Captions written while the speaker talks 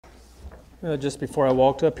Just before I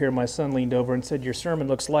walked up here, my son leaned over and said, "Your sermon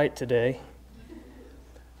looks light today."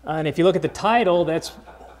 And if you look at the title, that's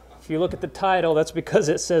because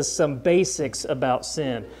it says some basics about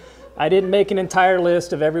sin. I didn't make an entire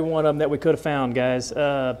list of every one of them that we could have found, guys.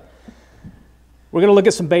 We're going to look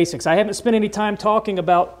at some basics. I haven't spent any time talking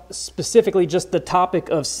about specifically just the topic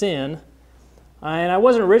of sin, and I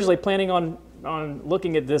wasn't originally planning on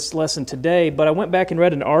looking at this lesson today, but I went back and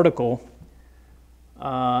read an article.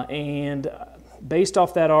 And based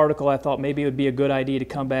off that article, I thought maybe it would be a good idea to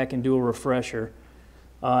come back and do a refresher.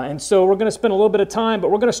 And so we're going to spend a little bit of time, but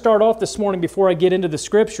we're going to start off this morning before I get into the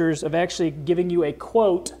scriptures of actually giving you a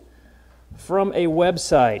quote from a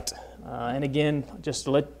website. And again, just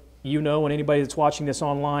to let you know and anybody that's watching this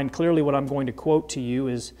online, clearly what I'm going to quote to you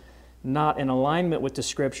is not in alignment with the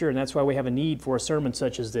scripture, and that's why we have a need for a sermon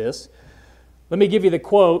such as this. Let me give you the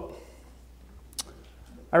quote.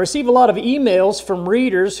 "I receive a lot of emails from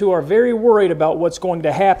readers who are very worried about what's going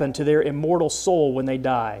to happen to their immortal soul when they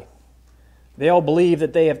die. They all believe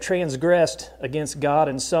that they have transgressed against God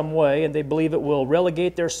in some way, and they believe it will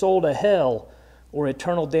relegate their soul to hell or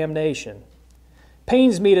eternal damnation.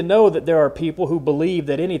 Pains me to know that there are people who believe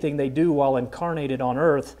that anything they do while incarnated on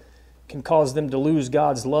earth can cause them to lose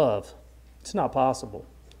God's love. It's not possible.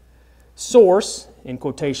 Source, in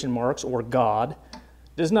quotation marks, or God,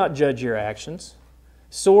 does not judge your actions.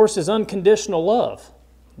 Source is unconditional love.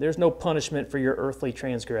 There's no punishment for your earthly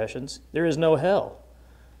transgressions. There is no hell.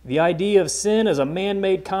 The idea of sin is a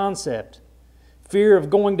man-made concept. Fear of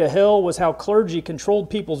going to hell was how clergy controlled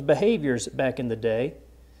people's behaviors back in the day.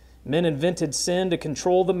 Men invented sin to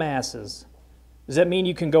control the masses. Does that mean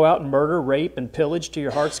you can go out and murder, rape, and pillage to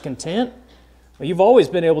your heart's content? Well, you've always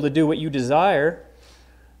been able to do what you desire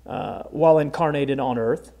while incarnated on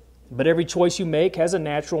earth, but every choice you make has a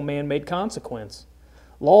natural man-made consequence.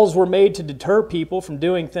 Laws were made to deter people from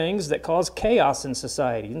doing things that cause chaos in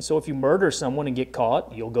society. And so if you murder someone and get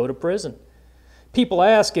caught, you'll go to prison. People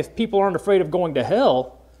ask, if people aren't afraid of going to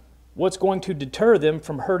hell, what's going to deter them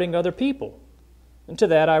from hurting other people? And to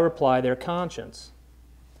that I reply, their conscience.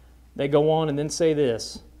 They go on and then say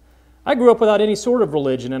this: I grew up without any sort of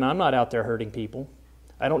religion, and I'm not out there hurting people.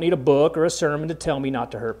 I don't need a book or a sermon to tell me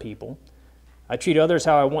not to hurt people. I treat others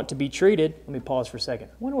how I want to be treated. Let me pause for a second.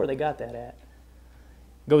 I wonder where they got that at.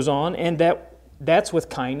 Goes on, and that's with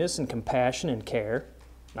kindness and compassion and care.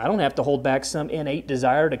 I don't have to hold back some innate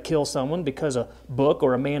desire to kill someone because a book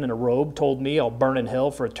or a man in a robe told me I'll burn in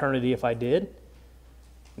hell for eternity if I did.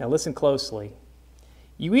 Now listen closely.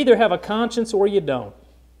 You either have a conscience or you don't.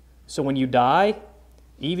 So when you die,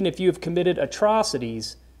 even if you have committed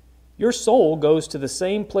atrocities, your soul goes to the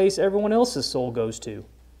same place everyone else's soul goes to.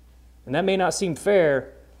 And that may not seem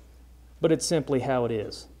fair, but it's simply how it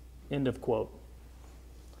is. End of quote.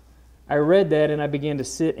 I read that and I began to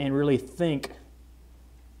sit and really think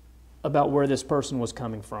about where this person was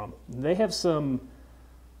coming from. They have some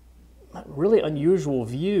really unusual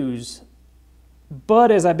views,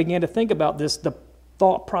 but as I began to think about this, the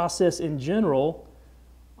thought process in general,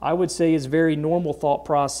 I would say is very normal thought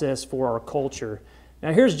process for our culture.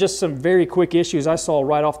 Now here's just some very quick issues I saw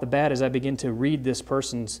right off the bat as I began to read this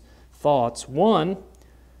person's thoughts. One,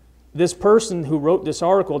 this person who wrote this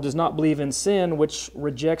article does not believe in sin, which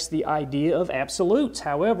rejects the idea of absolutes.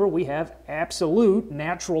 However, we have absolute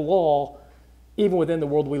natural law even within the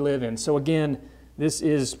world we live in. So again, this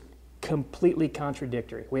is completely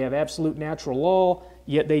contradictory. We have absolute natural law,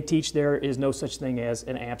 yet they teach there is no such thing as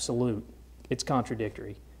an absolute. It's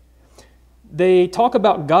contradictory. They talk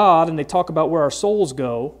about God and they talk about where our souls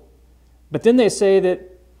go, but then they say that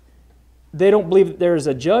they don't believe that there is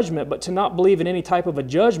a judgment, but to not believe in any type of a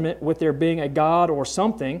judgment with there being a God or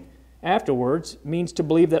something afterwards means to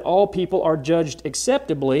believe that all people are judged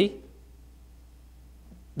acceptably,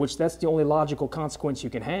 which that's the only logical consequence you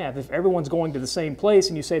can have. If everyone's going to the same place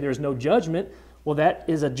and you say there's no judgment, well, that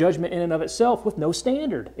is a judgment in and of itself with no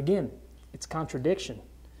standard. Again, it's contradiction.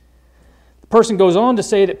 The person goes on to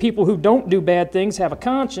say that people who don't do bad things have a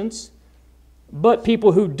conscience, but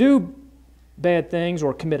people who do bad things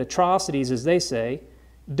or commit atrocities, as they say,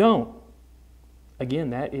 don't.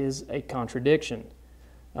 Again, that is a contradiction.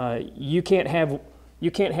 You can't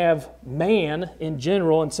have man in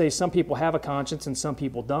general and say some people have a conscience and some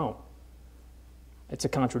people don't. It's a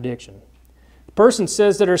contradiction. The person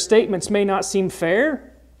says that her statements may not seem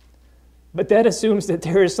fair, but that assumes that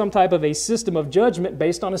there is some type of a system of judgment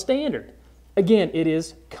based on a standard. Again, it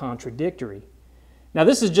is contradictory. Now,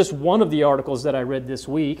 this is just one of the articles that I read this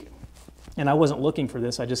week. And I wasn't looking for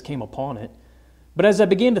this, I just came upon it. But as I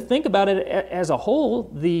began to think about it as a whole,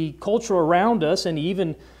 the culture around us and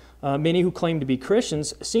even many who claim to be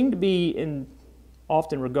Christians seem to be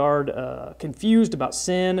often confused about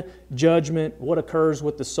sin, judgment, what occurs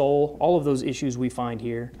with the soul, all of those issues we find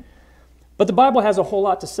here. But the Bible has a whole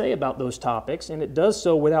lot to say about those topics, and it does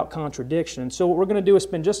so without contradiction. So what we're going to do is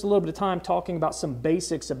spend just a little bit of time talking about some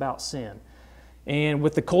basics about sin. And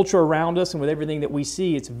with the culture around us and with everything that we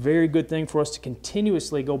see, it's a very good thing for us to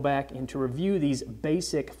continuously go back and to review these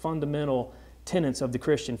basic fundamental tenets of the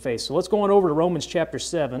Christian faith. So let's go on over to Romans chapter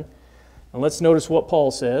 7, and let's notice what Paul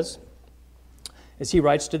says as he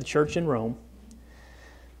writes to the church in Rome.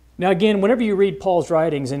 Now again, whenever you read Paul's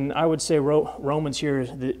writings, and I would say Romans here is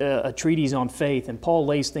a treatise on faith, and Paul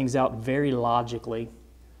lays things out very logically,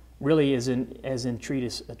 really as in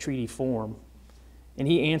treaty form. And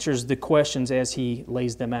he answers the questions as he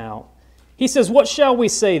lays them out. He says, "What shall we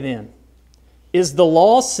say then? Is the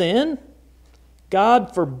law sin?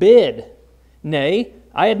 God forbid. Nay,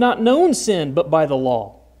 I had not known sin but by the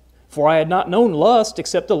law. For I had not known lust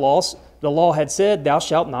except the law had said, Thou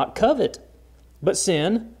shalt not covet. But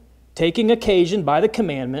sin, taking occasion by the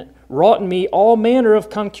commandment, wrought in me all manner of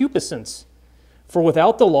concupiscence. For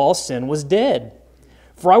without the law sin was dead.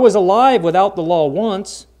 For I was alive without the law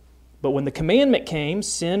once, but when the commandment came,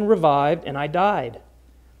 sin revived, and I died.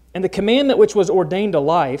 And the commandment which was ordained to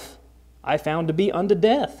life, I found to be unto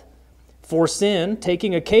death. For sin,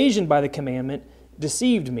 taking occasion by the commandment,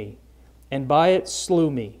 deceived me, and by it slew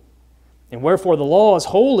me. And wherefore the law is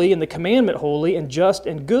holy, and the commandment holy, and just,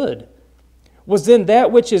 and good. Was then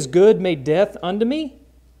that which is good made death unto me?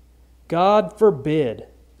 God forbid.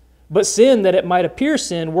 But sin, that it might appear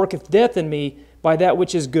sin, worketh death in me by that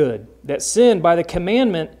which is good, that sin by the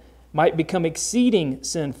commandment might become exceeding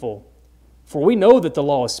sinful. For we know that the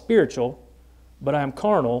law is spiritual, but I am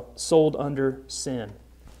carnal, sold under sin."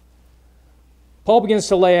 Paul begins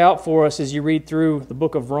to lay out for us, as you read through the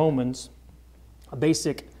book of Romans, a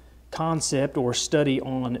basic concept or study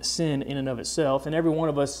on sin in and of itself. And every one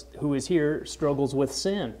of us who is here struggles with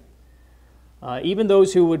sin. Even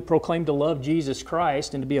those who would proclaim to love Jesus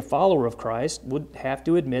Christ and to be a follower of Christ would have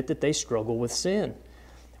to admit that they struggle with sin.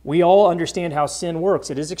 We all understand how sin works.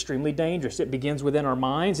 It is extremely dangerous. It begins within our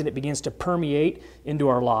minds and it begins to permeate into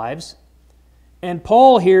our lives. And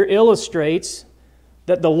Paul here illustrates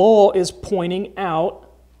that the law is pointing out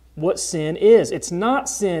what sin is. It's not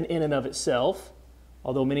sin in and of itself,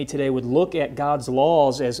 although many today would look at God's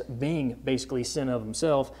laws as being basically sin of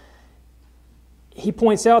himself. He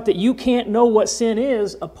points out that you can't know what sin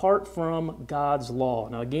is apart from God's law.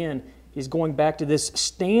 Now again, he's going back to this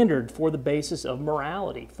standard for the basis of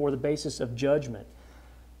morality, for the basis of judgment.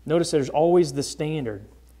 Notice there's always the standard.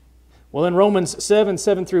 Well, in Romans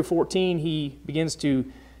 7 through 14, he begins to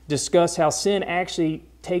discuss how sin actually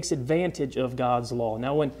takes advantage of God's law.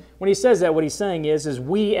 Now, when he says that, what he's saying is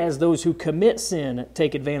we, as those who commit sin,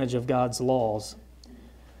 take advantage of God's laws.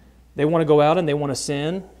 They want to go out and they want to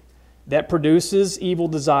sin. That produces evil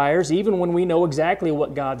desires, even when we know exactly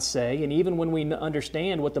what God say, and even when we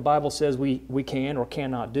understand what the Bible says we can or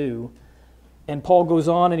cannot do. And Paul goes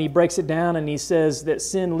on and he breaks it down and he says that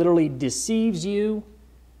sin literally deceives you,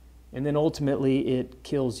 and then ultimately it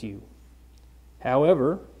kills you.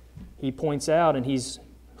 However, he points out, and he's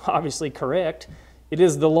obviously correct, it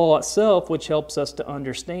is the law itself which helps us to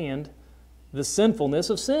understand the sinfulness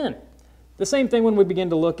of sin. The same thing when we begin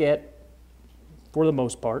to look at, for the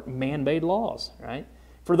most part, man-made laws, right?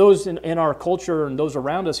 For those in our culture and those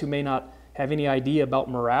around us who may not have any idea about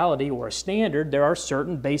morality or a standard, there are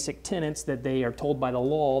certain basic tenets that they are told by the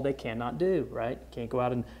law they cannot do, right? Can't go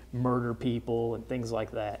out and murder people and things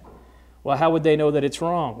like that. Well, how would they know that it's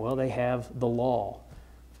wrong? Well, they have the law.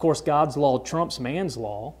 Of course, God's law trumps man's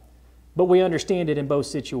law, but we understand it in both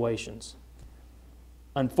situations.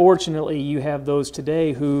 Unfortunately, you have those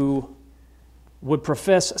today who would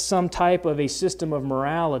profess some type of a system of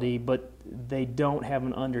morality, but they don't have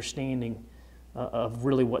an understanding of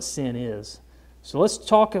really what sin is. So let's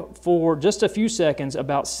talk for just a few seconds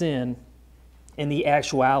about sin and the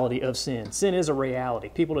actuality of sin. Sin is a reality.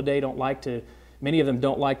 People today many of them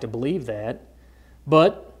don't like to believe that,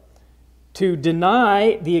 but to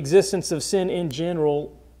deny the existence of sin in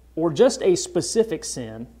general, or just a specific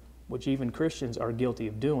sin, which even Christians are guilty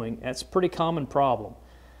of doing, that's a pretty common problem.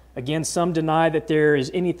 Again, some deny that there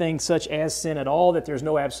is anything such as sin at all, that there's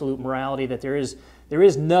no absolute morality, that there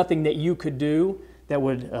is nothing that you could do that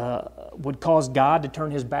would cause God to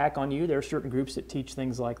turn His back on you. There are certain groups that teach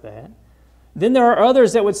things like that. Then there are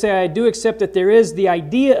others that would say, I do accept that there is the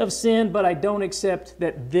idea of sin, but I don't accept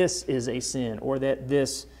that this is a sin or that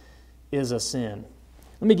this is a sin.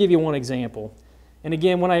 Let me give you one example. And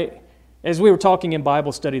again, as we were talking in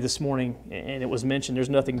Bible study this morning, and it was mentioned, there's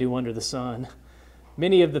nothing new under the sun.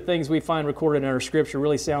 many of the things we find recorded in our Scripture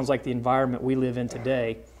really sounds like the environment we live in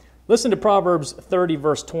today. Listen to Proverbs 30,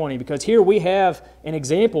 verse 20, because here we have an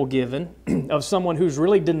example given of someone who's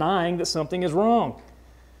really denying that something is wrong.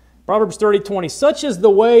 Proverbs 30:20, such is the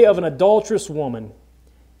way of an adulterous woman.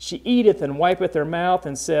 She eateth and wipeth her mouth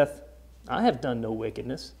and saith, I have done no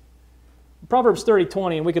wickedness. Proverbs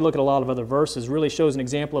 30:20, and we could look at a lot of other verses, really shows an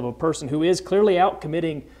example of a person who is clearly out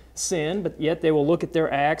committing sin, but yet they will look at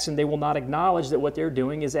their acts and they will not acknowledge that what they're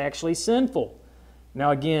doing is actually sinful.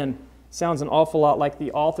 Now again, sounds an awful lot like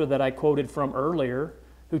the author that I quoted from earlier,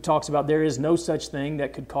 who talks about there is no such thing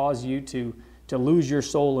that could cause you to lose your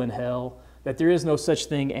soul in hell, that there is no such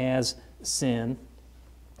thing as sin.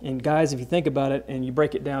 And guys, if you think about it and you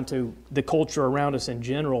break it down to the culture around us in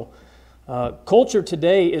general, culture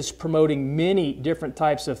today is promoting many different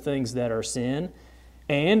types of things that are sin,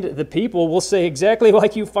 and the people will say exactly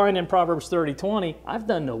like you find in Proverbs 30:20, I've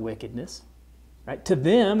done no wickedness. Right? To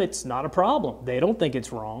them, it's not a problem. They don't think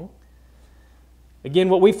it's wrong. Again,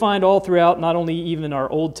 what we find all throughout, not only even our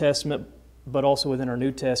Old Testament, but also within our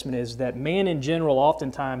New Testament, is that man in general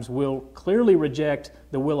oftentimes will clearly reject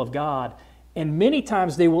the will of God, and many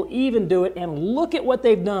times they will even do it and look at what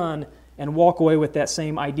they've done and walk away with that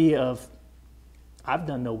same idea of, I've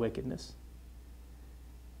done no wickedness.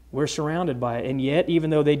 We're surrounded by it, and yet, even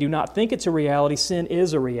though they do not think it's a reality, sin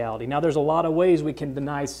is a reality. Now, there's a lot of ways we can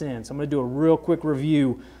deny sin, so I'm going to do a real quick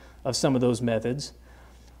review of some of those methods.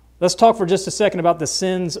 Let's talk for just a second about the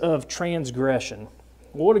sins of transgression.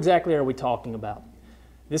 Well, what exactly are we talking about?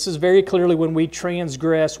 This is very clearly when we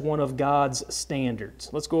transgress one of God's standards.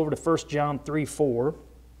 Let's go over to 1 John 3:4.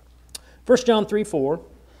 1 John 3:4,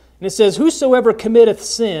 and it says, whosoever committeth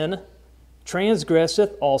sin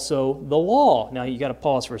transgresseth also the law. Now, you got to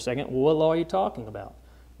pause for a second. Well, what law are you talking about?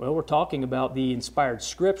 Well, we're talking about the inspired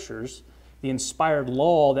Scriptures, the inspired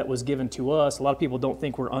law that was given to us. A lot of people don't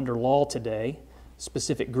think we're under law today.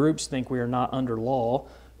 Specific groups think we are not under law,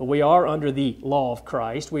 but we are under the law of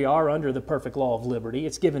Christ. We are under the perfect law of liberty.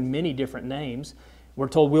 It's given many different names. We're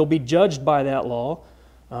told we'll be judged by that law,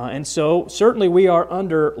 and so certainly we are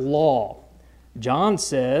under law. John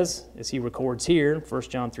says, as he records here, 1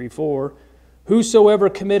 John 3:4, whosoever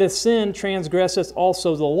committeth sin transgresseth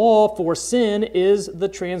also the law, for sin is the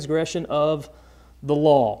transgression of the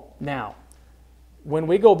law. Now, when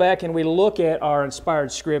we go back and we look at our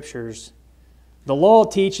inspired Scriptures, the law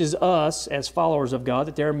teaches us, as followers of God,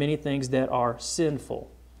 that there are many things that are sinful.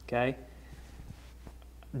 Okay?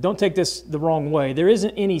 Don't take this the wrong way. There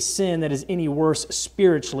isn't any sin that is any worse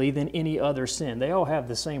spiritually than any other sin. They all have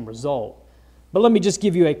the same result. But let me just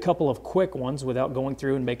give you a couple of quick ones without going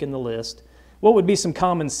through and making the list. What would be some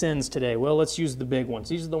common sins today? Well, let's use the big ones.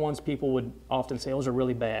 These are the ones people would often say, those are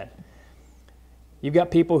really bad. You've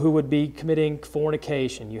got people who would be committing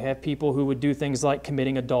fornication. You have people who would do things like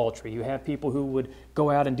committing adultery. You have people who would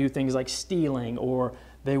go out and do things like stealing, or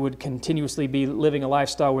they would continuously be living a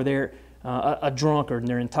lifestyle where they're a drunkard and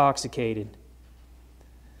they're intoxicated.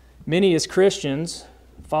 Many as Christians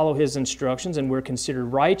follow His instructions and we're considered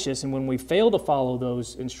righteous, and when we fail to follow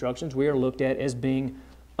those instructions, we are looked at as being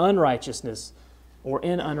unrighteousness or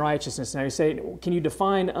in unrighteousness. Now you say, can you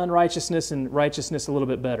define unrighteousness and righteousness a little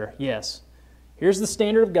bit better? Yes. Here's the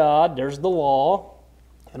standard of God, there's the law,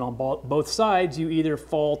 and on both sides you either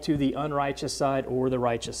fall to the unrighteous side or the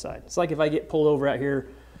righteous side. It's like if I get pulled over out here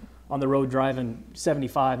on the road driving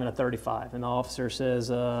 75 and a 35, and the officer says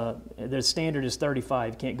the standard is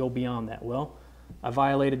 35, you can't go beyond that. Well, I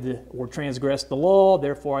violated or transgressed the law,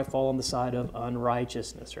 therefore I fall on the side of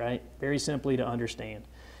unrighteousness, right? Very simply to understand.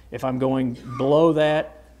 If I'm going below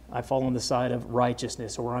that, I fall on the side of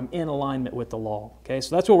righteousness, or I'm in alignment with the law. Okay,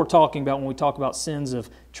 so that's what we're talking about when we talk about sins of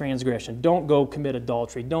transgression. Don't go commit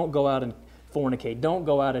adultery. Don't go out and fornicate. Don't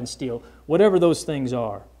go out and steal. Whatever those things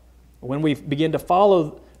are. When we begin to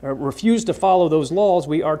follow or refuse to follow those laws,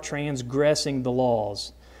 we are transgressing the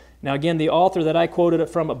laws. Now again, the author that I quoted it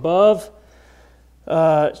from above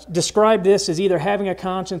described this as either having a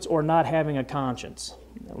conscience or not having a conscience.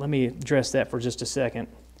 Now, let me address that for just a second.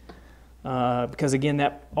 Because again,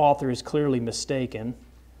 that author is clearly mistaken.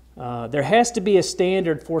 There has to be a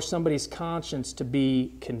standard for somebody's conscience to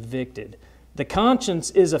be convicted. The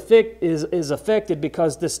conscience is affected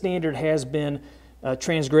because the standard has been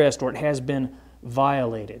transgressed or it has been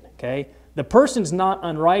violated. Okay? The person's not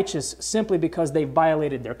unrighteous simply because they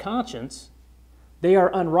violated their conscience. They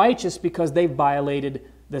are unrighteous because they violated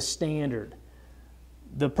the standard.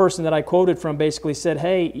 The person that I quoted from basically said,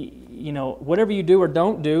 hey, you know, whatever you do or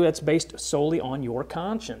don't do, that's based solely on your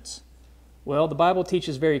conscience. Well, the Bible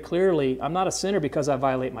teaches very clearly, I'm not a sinner because I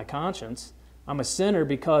violate my conscience. I'm a sinner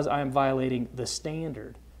because I am violating the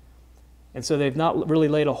standard. And so they've not really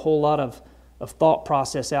laid a whole lot of thought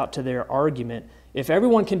process out to their argument. If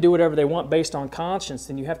everyone can do whatever they want based on conscience,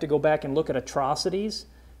 then you have to go back and look at atrocities,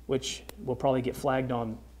 which will probably get flagged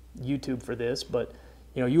on YouTube for this, but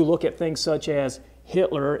you look at things such as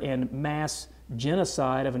Hitler and mass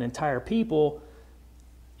genocide of an entire people.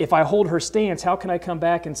 If I hold her stance, how can I come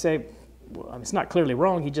back and say, well, it's not clearly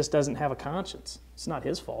wrong, he just doesn't have a conscience. It's not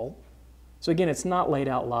his fault. So again, it's not laid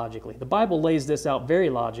out logically. The Bible lays this out very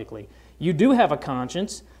logically. You do have a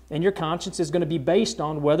conscience, and your conscience is going to be based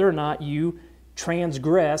on whether or not you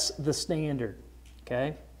transgress the standard.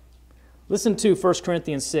 Okay? Listen to 1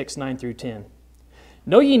 Corinthians 6, 9 through 10.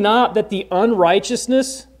 Know ye not that the unrighteous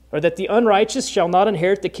shall not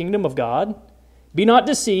inherit the kingdom of God? Be not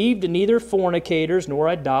deceived, neither fornicators, nor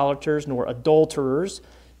idolaters, nor adulterers,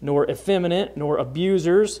 nor effeminate, nor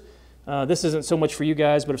abusers. This isn't so much for you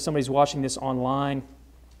guys, but if somebody's watching this online,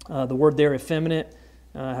 the word there, effeminate,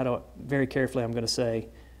 very carefully I'm going to say,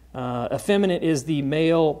 effeminate is the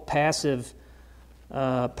male passive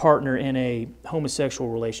partner in a homosexual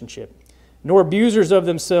relationship. Nor abusers of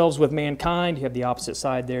themselves with mankind, you have the opposite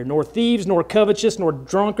side there, nor thieves, nor covetous, nor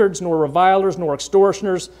drunkards, nor revilers, nor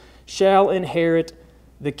extortioners shall inherit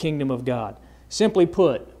the kingdom of God. Simply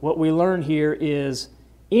put, what we learn here is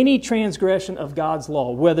any transgression of God's law,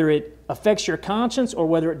 whether it affects your conscience or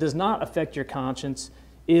whether it does not affect your conscience,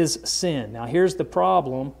 is sin. Now here's the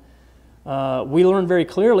problem. We learn very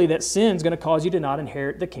clearly that sin is going to cause you to not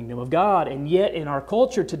inherit the kingdom of God. And yet in our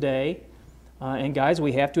culture today, and guys,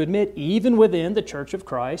 we have to admit, even within the Church of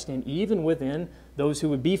Christ and even within those who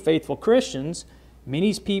would be faithful Christians,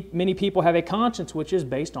 many people have a conscience which is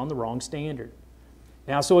based on the wrong standard.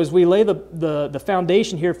 Now, so as we lay the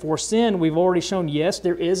foundation here for sin, we've already shown, yes,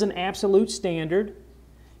 there is an absolute standard.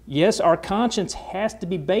 Yes, our conscience has to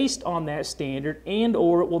be based on that standard and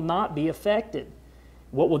or it will not be affected.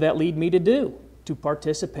 What will that lead me to do? To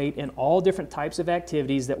participate in all different types of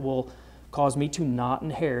activities that will cause me to not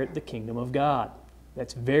inherit the kingdom of God.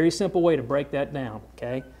 That's a very simple way to break that down,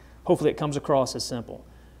 okay? Hopefully it comes across as simple.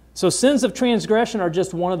 So sins of transgression are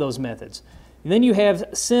just one of those methods. And then you have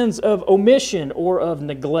sins of omission or of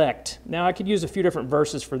neglect. Now I could use a few different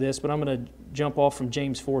verses for this, but I'm going to jump off from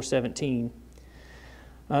James 4:17.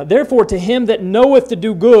 Therefore to him that knoweth to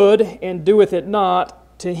do good and doeth it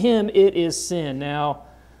not, to him it is sin. Now,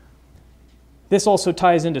 this also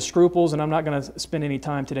ties into scruples, and I'm not going to spend any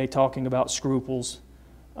time today talking about scruples.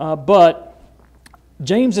 But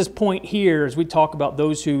James's point here, as we talk about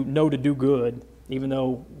those who know to do good, even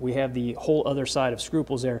though we have the whole other side of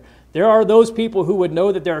scruples there are those people who would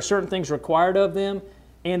know that there are certain things required of them,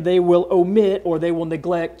 and they will omit or they will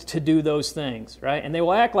neglect to do those things, right? And they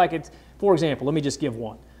will act like it's, for example, let me just give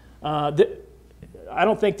one. I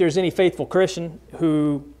don't think there's any faithful Christian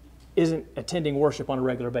who isn't attending worship on a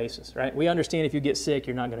regular basis, right? We understand if you get sick,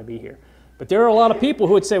 you're not going to be here. But there are a lot of people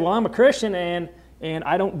who would say, well, I'm a Christian and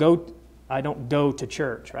I don't go to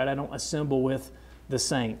church, right? I don't assemble with the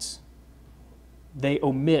saints. They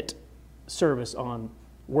omit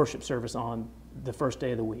worship service on the first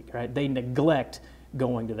day of the week, right? They neglect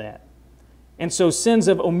going to that. And so sins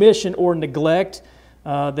of omission or neglect,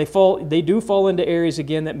 they do fall into areas,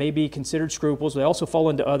 again, that may be considered scruples. They also fall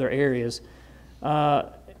into other areas.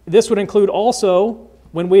 This would include also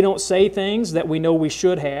when we don't say things that we know we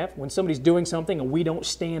should have. When somebody's doing something and we don't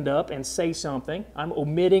stand up and say something, I'm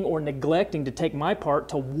omitting or neglecting to take my part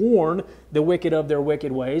to warn the wicked of their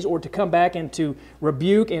wicked ways, or to come back and to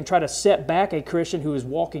rebuke and try to set back a Christian who is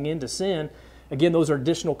walking into sin. Again, those are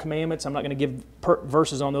additional commandments. I'm not going to give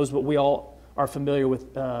verses on those, but we all are familiar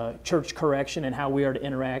with church correction and how we are to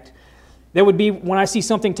interact. That would be when I see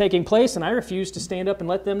something taking place and I refuse to stand up and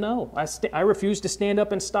let them know. I refuse to stand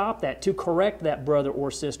up and stop that, to correct that brother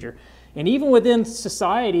or sister. And even within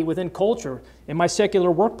society, within culture, in my secular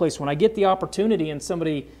workplace, when I get the opportunity and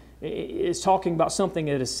somebody is talking about something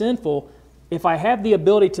that is sinful, if I have the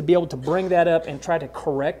ability to be able to bring that up and try to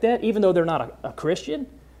correct that, even though they're not a Christian,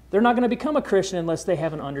 they're not going to become a Christian unless they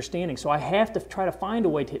have an understanding. So I have to try to find a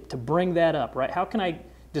way to bring that up, right? How can I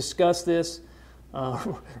discuss this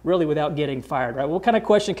really without getting fired, right? What kind of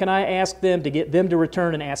question can I ask them to get them to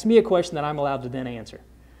return and ask me a question that I'm allowed to then answer?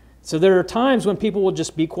 So there are times when people will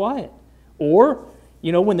just be quiet. Or,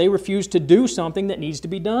 when they refuse to do something that needs to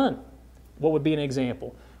be done. What would be an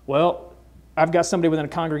example? Well, I've got somebody within a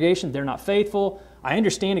congregation, they're not faithful. I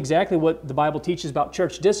understand exactly what the Bible teaches about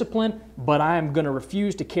church discipline, but I am going to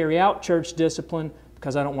refuse to carry out church discipline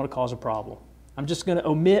because I don't want to cause a problem. I'm just going to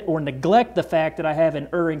omit or neglect the fact that I have an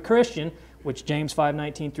erring Christian, which James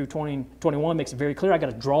 5:19 through 21 makes it very clear. I've got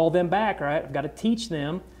to draw them back, right? I've got to teach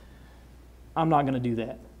them. I'm not going to do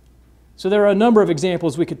that. So there are a number of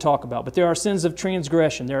examples we could talk about, but there are sins of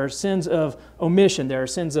transgression, there are sins of omission, there are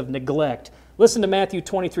sins of neglect. Listen to Matthew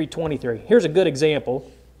 23:23. Here's a good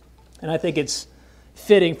example, and I think it's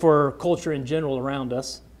fitting for culture in general around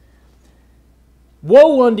us.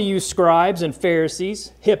 Woe unto you, scribes and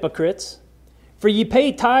Pharisees, hypocrites! For ye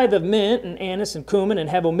pay tithe of mint and anise and cumin, and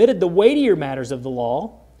have omitted the weightier matters of the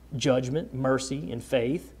law, judgment, mercy, and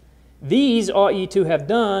faith. These ought ye to have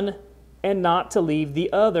done, and not to leave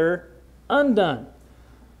the other undone.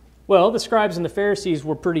 Well, the scribes and the Pharisees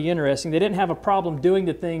were pretty interesting. They didn't have a problem doing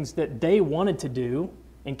the things that they wanted to do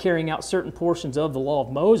and carrying out certain portions of the law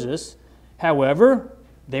of Moses. However,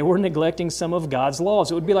 they were neglecting some of God's laws.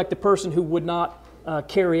 It would be like the person who would not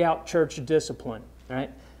carry out church discipline, right?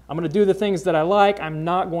 I'm going to do the things that I like. I'm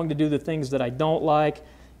not going to do the things that I don't like.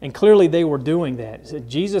 And clearly they were doing that. So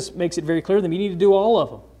Jesus makes it very clear to them, you need to do all of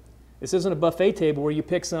them. This isn't a buffet table where you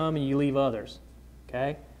pick some and you leave others,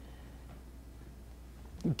 okay?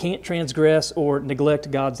 You can't transgress or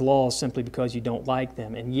neglect God's laws simply because you don't like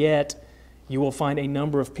them. And yet, you will find a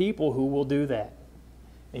number of people who will do that.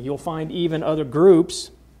 And you'll find even other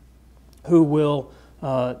groups who will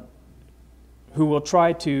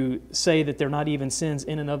try to say that they're not even sins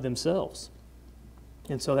in and of themselves.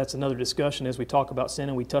 And so that's another discussion as we talk about sin,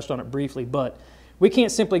 and we touched on it briefly. But we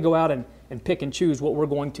can't simply go out and pick and choose what we're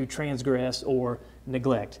going to transgress or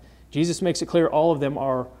neglect. Jesus makes it clear all of them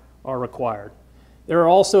are required. There are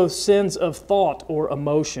also sins of thought or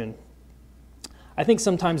emotion. I think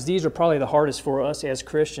sometimes these are probably the hardest for us as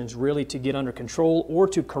Christians really to get under control or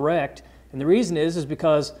to correct. And the reason is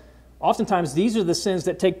because oftentimes these are the sins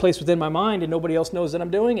that take place within my mind and nobody else knows that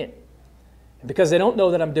I'm doing it. And because they don't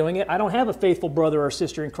know that I'm doing it, I don't have a faithful brother or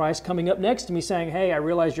sister in Christ coming up next to me saying, hey, I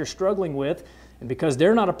realize you're struggling with, and because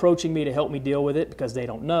they're not approaching me to help me deal with it because they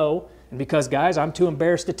don't know, and because, guys, I'm too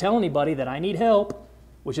embarrassed to tell anybody that I need help,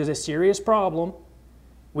 which is a serious problem,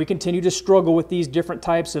 we continue to struggle with these different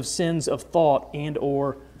types of sins of thought and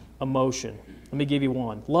or emotion. Let me give you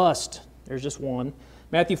one. Lust. There's just one.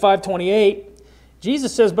 Matthew 5:28.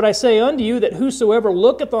 Jesus says, But I say unto you that whosoever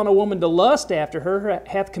looketh on a woman to lust after her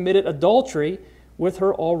hath committed adultery with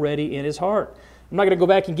her already in his heart. I'm not going to go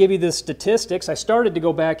back and give you the statistics. I started to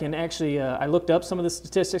go back and actually I looked up some of the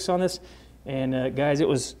statistics on this, and guys, it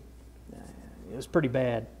was pretty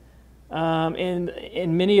bad. And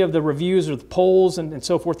in many of the reviews or the polls and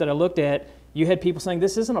so forth that I looked at, you had people saying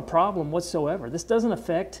this isn't a problem whatsoever. This doesn't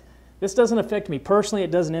affect me personally.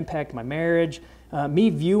 It doesn't impact my marriage. Me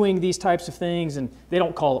viewing these types of things, and they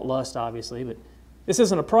don't call it lust, obviously, but this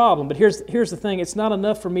isn't a problem. But here's the thing. It's not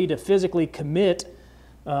enough for me to physically commit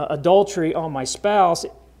adultery on my spouse.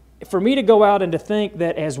 For me to go out and to think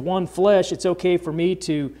that as one flesh, it's okay for me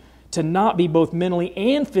to not be both mentally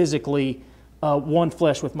and physically one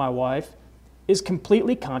flesh with my wife is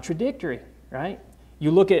completely contradictory, right?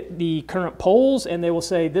 You look at the current polls and they will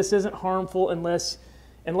say this isn't harmful unless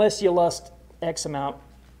you lust X amount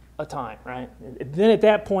of time, right? Then at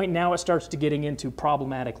that point, now it starts to getting into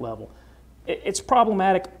problematic level. It's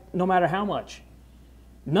problematic no matter how much.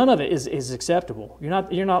 None of it is acceptable.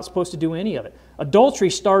 You're not supposed to do any of it.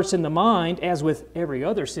 Adultery starts in the mind, as with every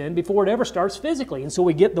other sin, before it ever starts physically, and so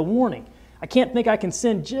we get the warning. I can't think I can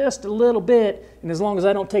sin just a little bit, and as long as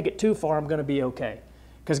I don't take it too far, I'm going to be okay.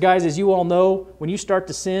 Because guys, as you all know, when you start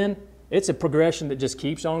to sin, it's a progression that just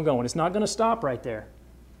keeps on going. It's not going to stop right there.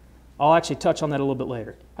 I'll actually touch on that a little bit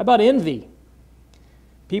later. How about envy?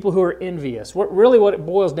 People who are envious. What it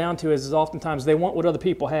boils down to is oftentimes they want what other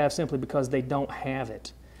people have simply because they don't have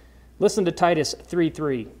it. Listen to Titus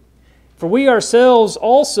 3:3. For we ourselves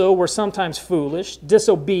also were sometimes foolish,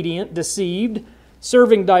 disobedient, deceived,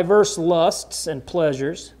 serving diverse lusts and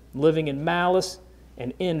pleasures, living in malice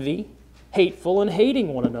and envy, hateful and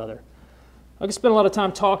hating one another. I could spend a lot of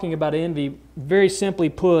time talking about envy. Very simply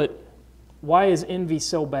put, why is envy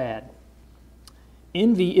so bad?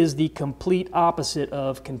 Envy is the complete opposite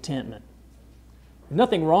of contentment. There's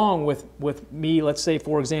nothing wrong with me, let's say,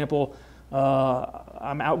 for example,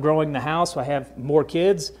 I'm outgrowing the house, so I have more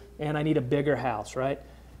kids, and I need a bigger house, right?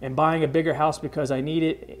 And buying a bigger house because I need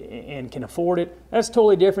it and can afford it, that's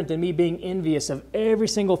totally different than me being envious of every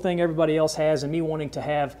single thing everybody else has and me wanting to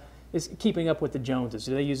have, is keeping up with the Joneses.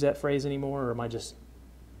 Do they use that phrase anymore, or am I just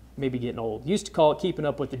maybe getting old? Used to call it keeping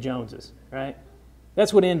up with the Joneses, right?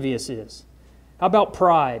 That's what envious is. How about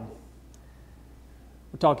pride?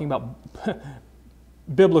 We're talking about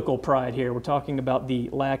biblical pride here. We're talking about the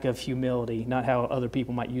lack of humility, not how other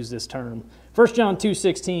people might use this term. 1 John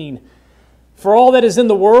 2:16, for all that is in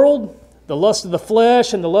the world, the lust of the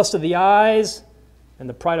flesh and the lust of the eyes and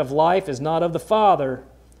the pride of life is not of the Father,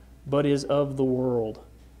 but is of the world.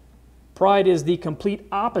 Pride is the complete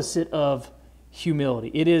opposite of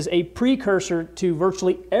humility. It is a precursor to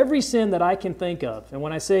virtually every sin that I can think of. And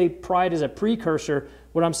when I say pride is a precursor,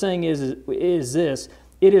 what I'm saying is this.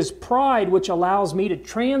 It is pride which allows me to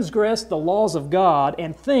transgress the laws of God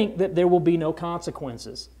and think that there will be no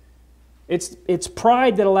consequences. It's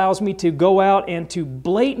pride that allows me to go out and to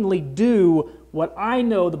blatantly do what I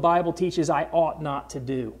know the Bible teaches I ought not to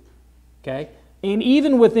do. Okay? And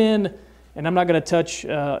even within, and I'm not going to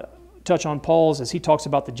touch on Paul's as he talks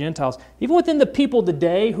about the Gentiles, even within the people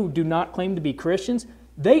today who do not claim to be Christians,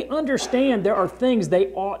 they understand there are things they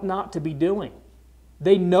ought not to be doing.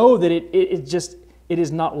 They know that it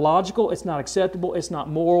is not logical, it's not acceptable, it's not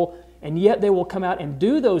moral, and yet they will come out and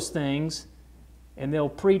do those things, and they'll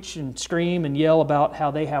preach and scream and yell about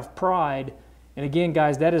how they have pride. And again,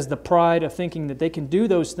 guys, that is the pride of thinking that they can do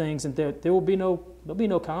those things and there'll be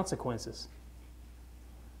no consequences.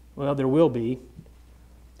 Well, there will be.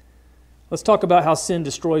 Let's talk about how sin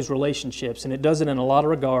destroys relationships, and it does it in a lot of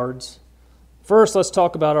regards. First, let's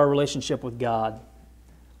talk about our relationship with God.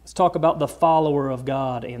 Let's talk about the follower of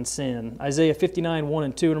God and sin. Isaiah 59, 1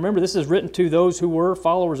 and 2. And remember, this is written to those who were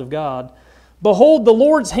followers of God. Behold, the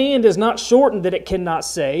Lord's hand is not shortened that it cannot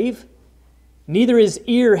save, neither is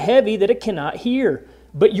ear heavy that it cannot hear.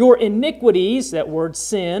 But your iniquities, that word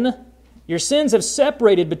sin, your sins have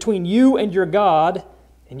separated between you and your God,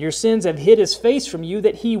 and your sins have hid His face from you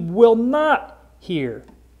that He will not hear.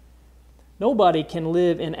 Nobody can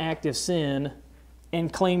live in active sin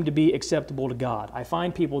and claim to be acceptable to God. I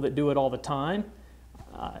find people that do it all the time.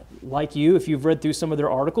 Like you, if you've read through some of their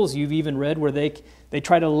articles, you've even read where they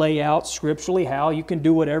try to lay out scripturally how you can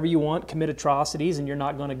do whatever you want, commit atrocities, and you're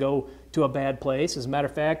not going to go to a bad place. As a matter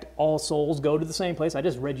of fact, all souls go to the same place. I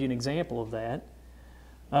just read you an example of that.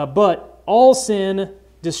 But all sin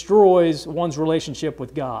destroys one's relationship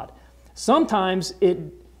with God. Sometimes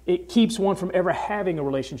it keeps one from ever having a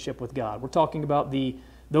relationship with God. We're talking about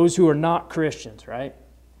those who are not Christians, right?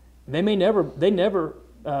 They may never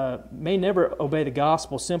obey the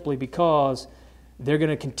gospel simply because they're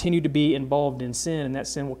going to continue to be involved in sin, and that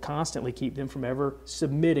sin will constantly keep them from ever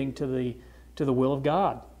submitting to the will of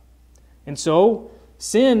God. And so,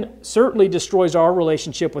 sin certainly destroys our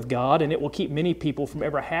relationship with God, and it will keep many people from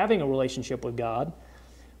ever having a relationship with God.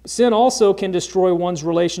 Sin also can destroy one's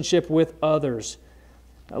relationship with others.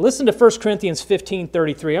 Now listen to 1 Corinthians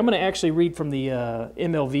 15:33. I'm going to actually read from the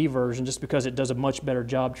MLV version just because it does a much better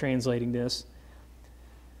job translating this.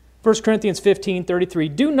 1 Corinthians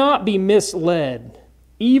 15:33. Do not be misled.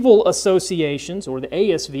 Evil associations, or the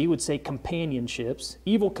ASV would say companionships,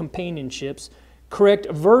 evil companionships, correct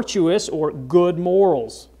virtuous or good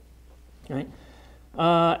morals. Right?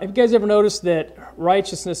 Have you guys ever noticed that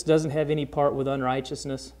righteousness doesn't have any part with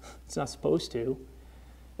unrighteousness? It's not supposed to.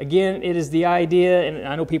 Again, it is the idea, and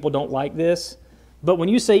I know people don't like this, but when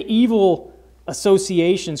you say evil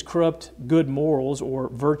associations corrupt good morals or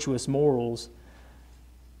virtuous morals,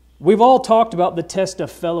 we've all talked about the test of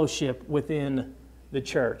fellowship within the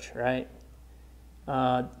church, right?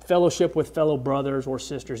 Fellowship with fellow brothers or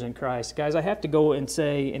sisters in Christ. Guys, I have to go and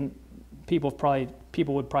say, and people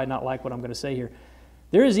would probably not like what I'm going to say here,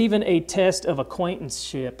 there is even a test of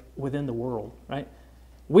acquaintanceship within the world, right?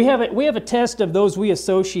 We have a test of those we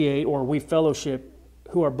associate or we fellowship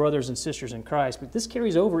who are brothers and sisters in Christ, but this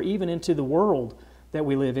carries over even into the world that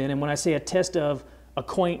we live in. And when I say a test of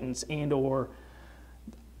acquaintance and or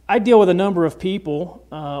I deal with a number of people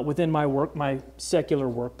within my secular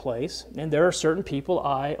workplace, and there are certain people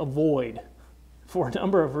I avoid for a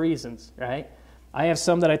number of reasons, right? I have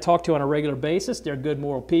some that I talk to on a regular basis. They're good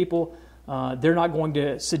moral people. They're not going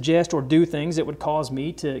to suggest or do things that would cause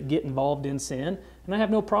me to get involved in sin, and I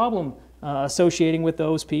have no problem associating with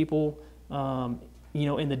those people,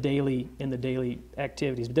 in the daily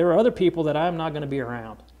activities. But there are other people that I'm not going to be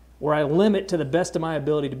around, or I limit to the best of my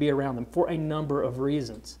ability to be around them for a number of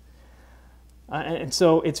reasons. And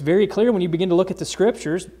so it's very clear when you begin to look at the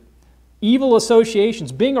Scriptures, evil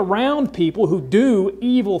associations, being around people who do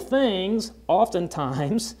evil things,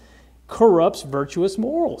 oftentimes corrupts virtuous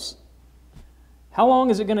morals. How long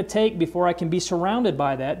is it going to take before I can be surrounded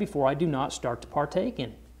by that before I do not start to partake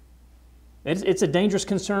in it? It's a dangerous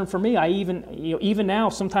concern for me. Even now,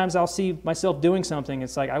 sometimes I'll see myself doing something.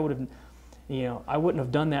 It's like I wouldn't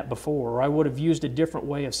have done that before, or I would have used a different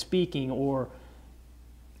way of speaking, or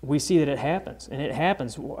we see that it happens, and it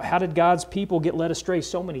happens. How did God's people get led astray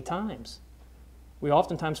so many times? We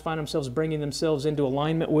oftentimes find themselves bringing themselves into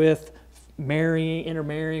alignment with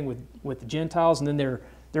intermarrying with the Gentiles, and then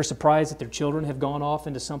they're surprised that their children have gone off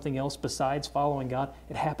into something else besides following God.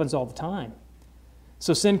 It happens all the time.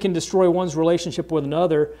 So sin can destroy one's relationship with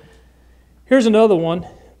another. Here's another one.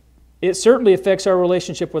 it certainly affects our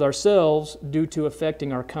relationship with ourselves due to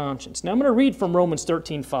affecting our conscience. Now I'm going to read from Romans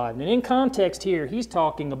 13:5. And in context here, he's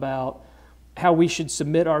talking about how we should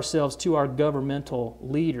submit ourselves to our governmental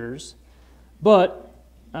leaders. But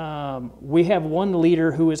we have one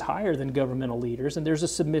leader who is higher than governmental leaders, and there's a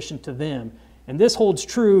submission to them. And this holds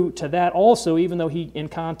true to that also, even though he, in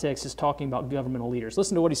context, is talking about governmental leaders.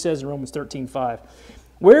 Listen to what he says in Romans 13:5.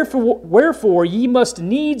 Wherefore ye must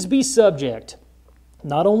needs be subject,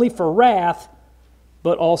 not only for wrath,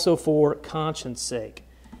 but also for conscience sake.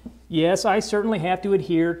 Yes, I certainly have to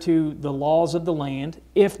adhere to the laws of the land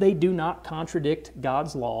if they do not contradict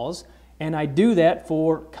God's laws, and I do that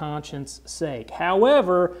for conscience sake.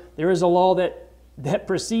 However, there is a law that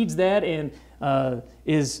precedes that and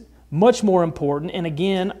is much more important, and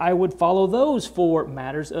again, I would follow those for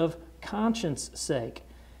matters of conscience sake.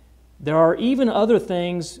 There are even other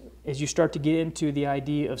things, as you start to get into the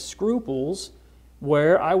idea of scruples,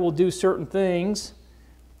 where I will do certain things,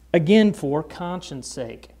 again, for conscience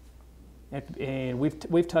sake. And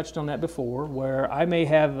we've touched on that before, where I may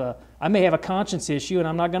have a conscience issue, and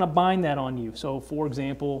I'm not going to bind that on you. So, for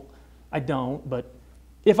example, I don't, but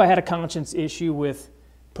if I had a conscience issue with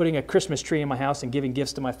putting a Christmas tree in my house and giving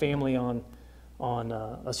gifts to my family on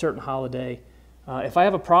a certain holiday, if I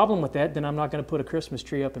have a problem with that, then I'm not going to put a Christmas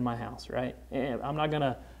tree up in my house, right? And I'm not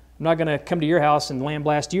going to come to your house and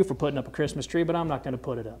lambaste you for putting up a Christmas tree, but I'm not going to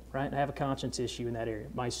put it up, right? I have a conscience issue in that area,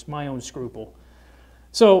 my own scruple.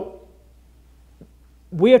 So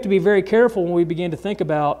we have to be very careful when we begin to think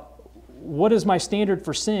about what is my standard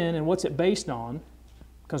for sin and what's it based on,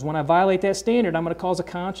 because when I violate that standard, I'm going to cause a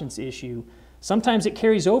conscience issue. Sometimes it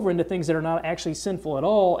carries over into things that are not actually sinful at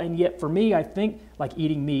all, and yet for me, I think, like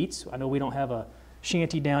eating meats. I know we don't have a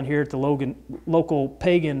shanty down here at the local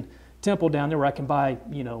pagan temple down there where I can buy,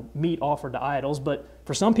 meat offered to idols, but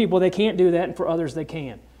for some people they can't do that, and for others they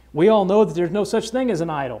can. We all know that there's no such thing as an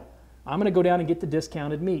idol. I'm going to go down and get the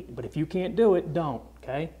discounted meat, but if you can't do it, don't,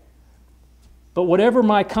 okay? But whatever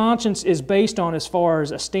my conscience is based on as far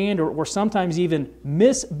as a standard, or sometimes even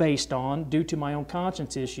misbased on due to my own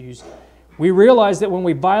conscience issues, we realize that when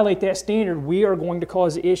we violate that standard, we are going to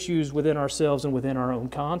cause issues within ourselves and within our own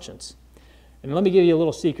conscience. And let me give you a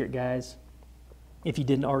little secret, guys, if you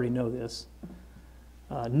didn't already know this.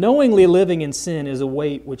 Knowingly living in sin is a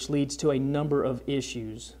weight which leads to a number of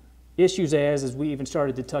issues. Issues as we even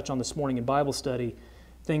started to touch on this morning in Bible study,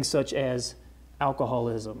 things such as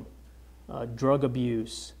alcoholism, drug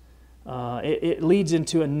abuse. It leads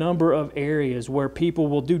into a number of areas where people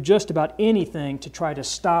will do just about anything to try to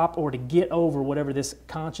stop or to get over whatever this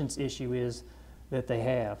conscience issue is that they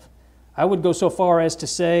have. I would go so far as to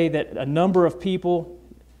say that a number of people,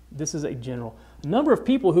 this is a number of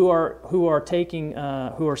people who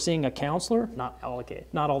are seeing a counselor, not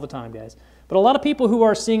all the time, guys, but a lot of people who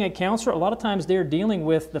are seeing a counselor, a lot of times they're dealing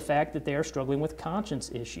with the fact that they are struggling with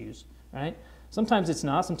conscience issues, right? Sometimes it's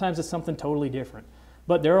not, sometimes it's something totally different.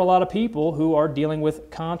 But there are a lot of people who are dealing with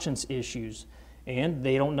conscience issues, and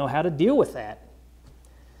they don't know how to deal with that.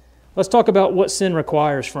 Let's talk about what sin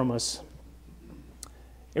requires from us.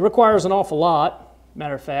 It requires an awful lot.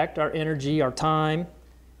 Matter of fact, our energy, our time.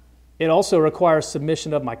 It also requires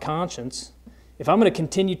submission of my conscience. If I'm going to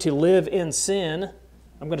continue to live in sin,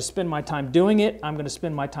 I'm going to spend my time doing it, I'm going to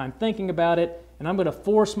spend my time thinking about it, and I'm going to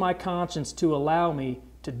force my conscience to allow me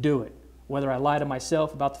to do it. Whether I lie to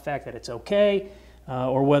myself about the fact that it's okay,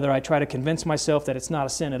 or whether I try to convince myself that it's not a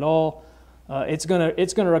sin at all, it's going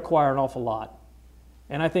to require an awful lot.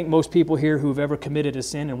 And I think most people here who've ever committed a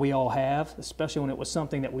sin, and we all have, especially when it was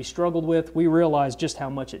something that we struggled with, we realize just how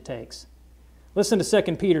much it takes. Listen to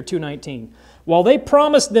 2 Peter 2:19. While they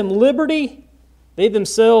promised them liberty, they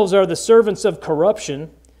themselves are the servants of corruption,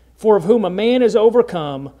 for of whom a man is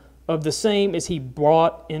overcome, of the same is he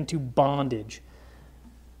brought into bondage.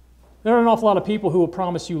 There are an awful lot of people who will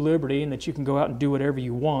promise you liberty and that you can go out and do whatever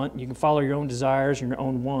you want. You can follow your own desires and your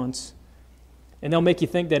own wants. And they'll make you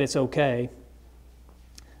think that it's okay.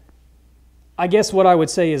 I guess what I would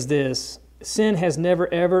say is this. Sin has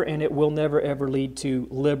never ever and it will never ever lead to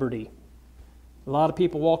liberty. A lot of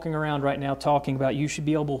people walking around right now talking about you should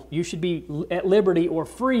be at liberty or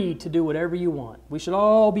free to do whatever you want. We should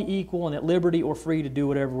all be equal and at liberty or free to do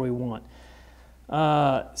whatever we want.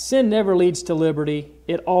 Sin never leads to liberty.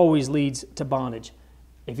 It always leads to bondage.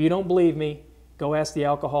 If you don't believe me, go ask the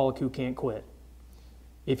alcoholic who can't quit.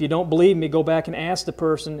 If you don't believe me, go back and ask the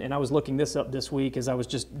person, and I was looking this up this week as I was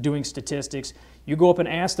just doing statistics. You go up and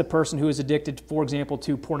ask the person who is addicted, for example,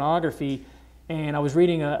 to pornography, and I was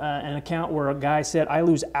reading an account where a guy said, I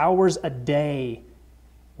lose hours a day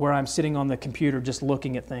where I'm sitting on the computer just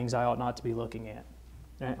looking at things I ought not to be looking at.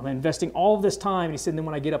 Right? I'm investing all of this time, and he said, and then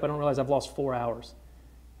when I get up, I don't realize I've lost 4 hours.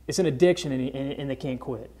 It's an addiction, and they can't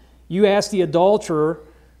quit. You ask the adulterer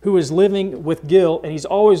who is living with guilt, and he's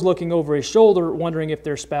always looking over his shoulder, wondering if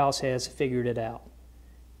their spouse has figured it out.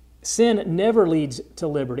 Sin never leads to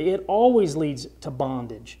liberty. It always leads to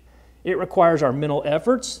bondage. It requires our mental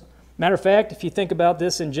efforts. Matter of fact, if you think about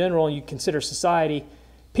this in general, and you consider society,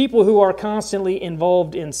 people who are constantly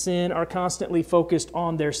involved in sin are constantly focused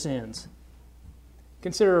on their sins.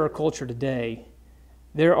 Consider our culture today.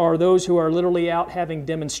 There are those who are literally out having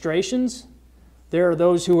demonstrations. There are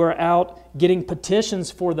those who are out getting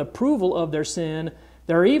petitions for the approval of their sin.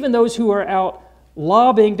 There are even those who are out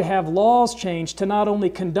lobbying to have laws changed to not only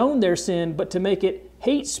condone their sin, but to make it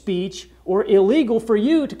hate speech or illegal for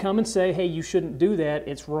you to come and say, hey, you shouldn't do that,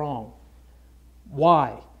 it's wrong.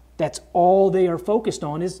 Why? That's all they are focused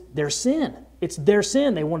on is their sin. It's their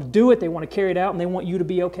sin. They want to do it, they want to carry it out, and they want you to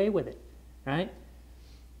be okay with it. Right?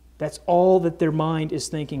 That's all that their mind is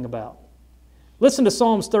thinking about. Listen to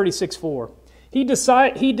Psalms 36:4.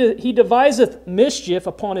 He deviseth mischief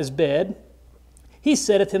upon his bed. He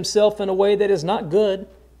setteth himself in a way that is not good.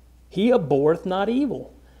 He abhorreth not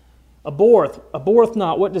evil. Abhorreth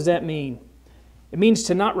not, what does that mean? It means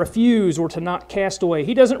to not refuse or to not cast away.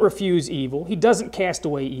 He doesn't refuse evil. He doesn't cast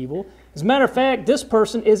away evil. As a matter of fact, this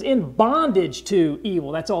person is in bondage to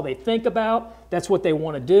evil. That's all they think about. That's what they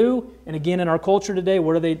want to do. And again, in our culture today,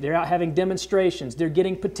 what are they? They're out having demonstrations. They're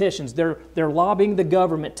getting petitions. They're lobbying the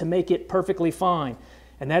government to make it perfectly fine.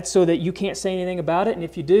 And that's so that you can't say anything about it. And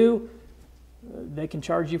if you do, they can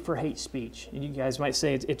charge you for hate speech. And you guys might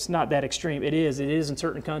say it's not that extreme. It is. It is in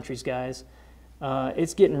certain countries, guys.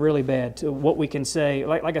 It's getting really bad to what we can say.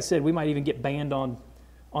 Like I said, we might even get banned on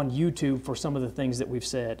YouTube for some of the things that we've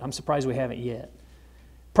said. I'm surprised we haven't yet.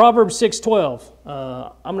 Proverbs 6:12.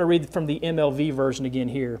 I'm going to read from the MLV version again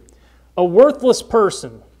here. A worthless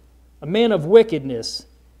person, a man of wickedness,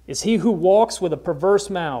 is he who walks with a perverse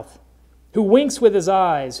mouth, who winks with his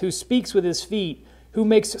eyes, who speaks with his feet, who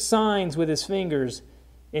makes signs with his fingers,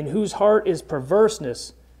 in whose heart is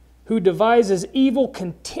perverseness, who devises evil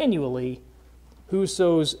continually, who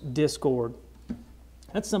sows discord.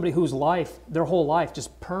 That's somebody whose life, their whole life,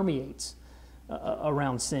 just permeates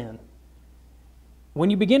around sin. When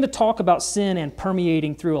you begin to talk about sin and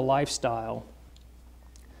permeating through a lifestyle,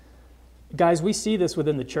 guys, we see this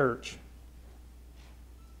within the church.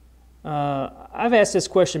 I've asked this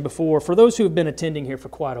question before. For those who have been attending here for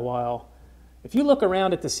quite a while, if you look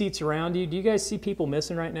around at the seats around you, do you guys see people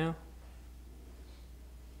missing right now?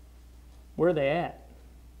 Where are they at?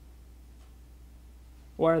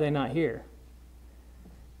 Why are they not here?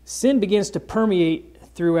 Sin begins to permeate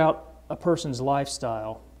throughout a person's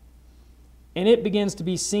lifestyle, and it begins to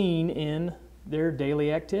be seen in their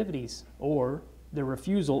daily activities or the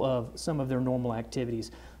refusal of some of their normal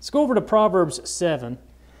activities. Let's go over to Proverbs 7.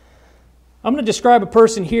 I'm going to describe a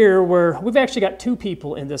person here where we've actually got two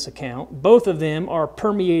people in this account. Both of them are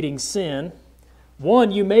permeating sin.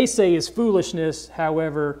 One you may say is foolishness,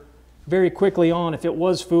 however, very quickly on, if it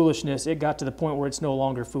was foolishness, it got to the point where it's no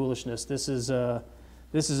longer foolishness. This is a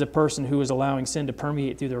person who is allowing sin to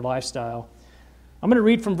permeate through their lifestyle. I'm going to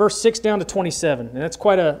read from verse 6 down to 27. And that's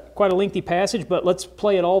quite a lengthy passage, but let's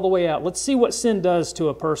play it all the way out. Let's see what sin does to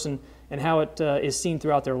a person and how it is seen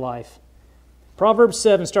throughout their life. Proverbs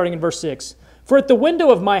 7, starting in verse 6. For at the window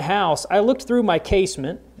of my house I looked through my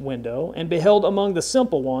casement window and beheld among the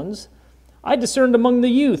simple ones. I discerned among the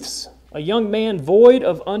youths a young man void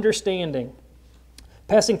of understanding,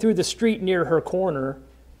 passing through the street near her corner.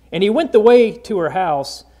 And he went the way to her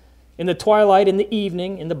house in the twilight, in the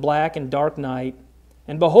evening, in the black and dark night.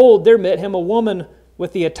 And behold, there met him a woman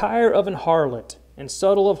with the attire of an harlot and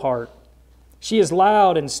subtle of heart. She is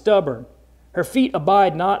loud and stubborn. Her feet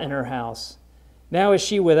abide not in her house. Now is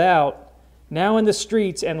she without, now in the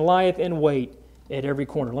streets, and lieth in wait at every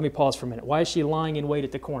corner. Let me pause for a minute. Why is she lying in wait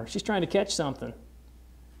at the corner? She's trying to catch something.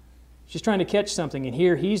 She's trying to catch something, and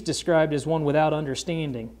here he's described as one without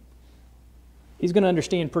understanding. He's going to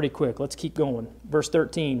understand pretty quick. Let's keep going. Verse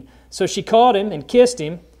 13. So she caught him and kissed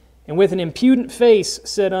him, and with an impudent face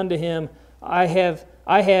said unto him, I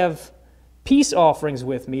have peace offerings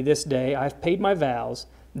with me this day. I have paid my vows.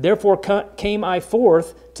 Therefore came I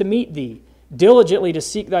forth to meet thee, diligently to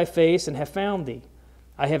seek thy face, and have found thee.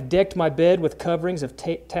 I have decked my bed with coverings of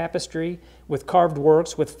tapestry, with carved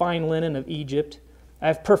works, with fine linen of Egypt. I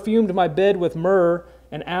have perfumed my bed with myrrh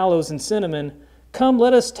and aloes and cinnamon. Come,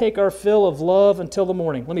 let us take our fill of love until the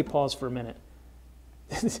morning. Let me pause for a minute.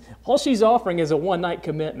 All she's offering is a one-night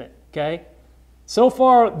commitment, okay? So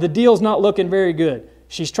far, the deal's not looking very good.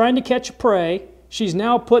 She's trying to catch prey. She's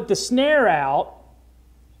now put the snare out.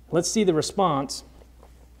 Let's see the response.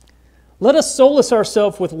 Let us solace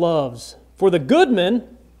ourselves with loves. For the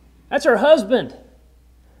goodman, that's her husband.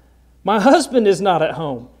 My husband is not at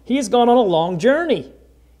home. He has gone on a long journey.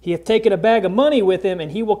 He hath taken a bag of money with him,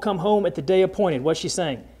 and he will come home at the day appointed. What's she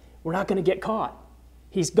saying? We're not going to get caught.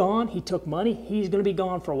 He's gone. He took money. He's going to be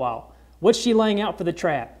gone for a while. What's she laying out for the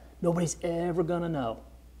trap? Nobody's ever going to know.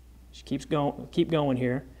 She keeps going. Keep going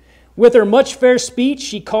here. With her much fair speech,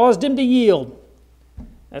 she caused him to yield.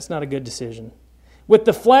 That's not a good decision. With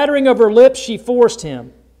the flattering of her lips, she forced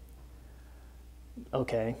him.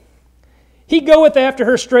 Okay. He goeth after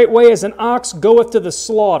her straightway as an ox goeth to the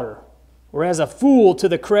slaughter, or as a fool to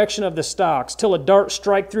the correction of the stocks, till a dart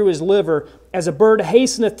strike through his liver, as a bird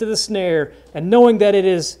hasteneth to the snare, and knowing that it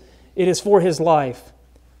is for his life.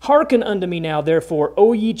 Hearken unto me now, therefore,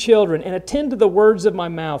 O ye children, and attend to the words of my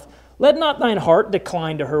mouth. Let not thine heart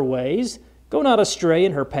decline to her ways. Go not astray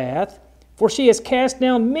in her path, for she has cast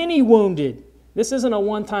down many wounded. This isn't a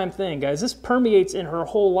one-time thing, guys. This permeates in her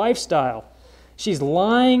whole lifestyle. She's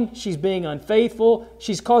lying. She's being unfaithful.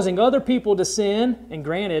 She's causing other people to sin. And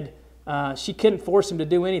granted, she couldn't force him to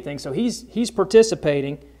do anything, so he's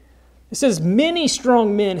participating. It says, many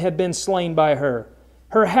strong men have been slain by her.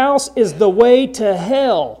 Her house is the way to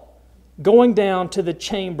hell, going down to the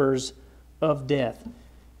chambers of death.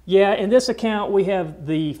 Yeah, in this account, we have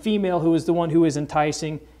the female who is the one who is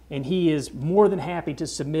enticing, and he is more than happy to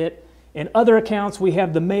submit. In other accounts, we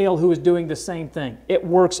have the male who is doing the same thing. It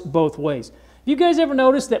works both ways. Have you guys ever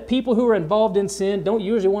noticed that people who are involved in sin don't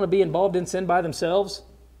usually want to be involved in sin by themselves?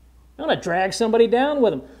 They want to drag somebody down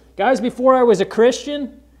with them. Guys, before I was a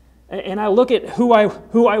Christian, and I look at who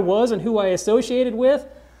I was and who I associated with,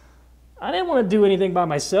 I didn't want to do anything by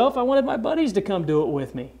myself. I wanted my buddies to come do it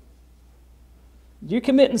with me. You're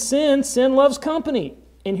committing sin. Sin loves company.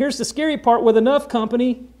 And here's the scary part. With enough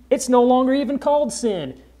company, it's no longer even called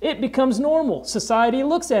sin. It becomes normal. Society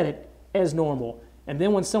looks at it as normal. And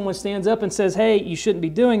then when someone stands up and says, hey, you shouldn't be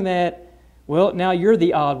doing that, well, now you're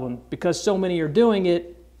the odd one because so many are doing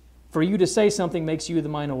it. For you to say something makes you the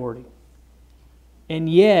minority. And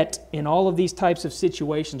yet, in all of these types of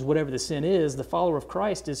situations, whatever the sin is, the follower of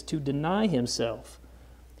Christ is to deny himself.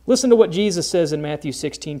 Listen to what Jesus says in Matthew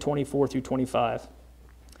 16:24 through 25.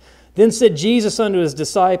 Then said Jesus unto his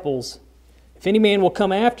disciples, if any man will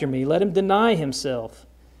come after me, let him deny himself,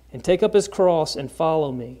 and take up his cross and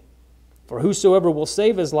follow me. For whosoever will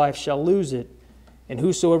save his life shall lose it, and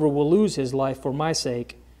whosoever will lose his life for my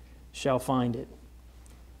sake shall find it.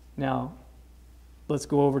 Now, let's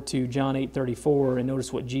go over to John 8:34 and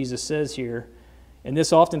notice what Jesus says here. And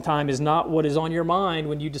this oftentimes is not what is on your mind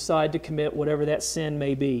when you decide to commit whatever that sin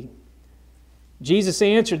may be. Jesus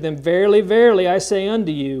answered them, verily, verily, I say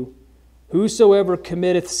unto you, whosoever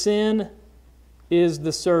committeth sin is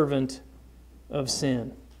the servant of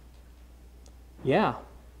sin. Yeah,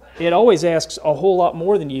 it always asks a whole lot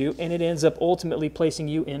more than you, and it ends up ultimately placing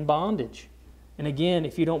you in bondage. And again,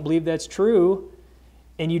 if you don't believe that's true,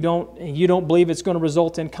 and you don't believe it's going to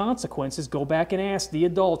result in consequences, go back and ask the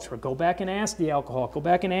adulterer, go back and ask the alcoholic, go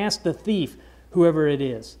back and ask the thief, whoever it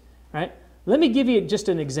is. Right? Let me give you just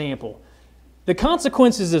an example. The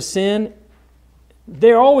consequences of sin,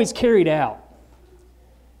 they're always carried out.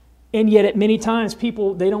 And yet at many times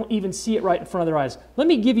people, they don't even see it right in front of their eyes. Let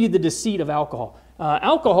me give you the deceit of alcohol.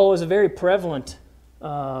 Alcohol is a very prevalent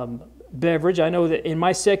beverage. I know that in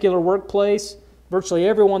my secular workplace, virtually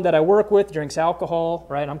everyone that I work with drinks alcohol,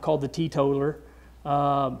 right? I'm called the teetotaler.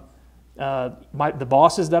 The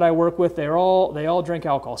bosses that I work with, they all drink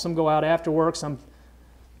alcohol. Some go out after work, some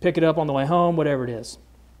pick it up on the way home, whatever it is.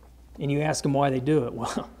 And you ask them why they do it.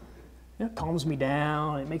 Well, it calms me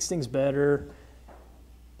down. It makes things better.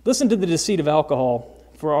 Listen to the deceit of alcohol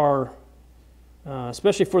for our,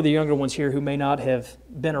 especially for the younger ones here who may not have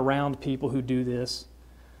been around people who do this.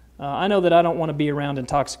 I know that I don't want to be around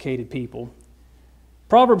intoxicated people.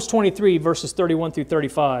 Proverbs 23, verses 31 through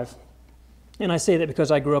 35. And I say that because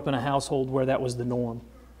I grew up in a household where that was the norm.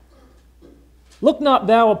 Look not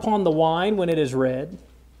thou upon the wine when it is red,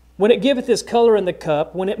 when it giveth its color in the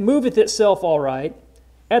cup, when it moveth itself all right.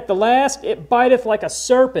 At the last it biteth like a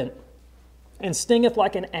serpent, and stingeth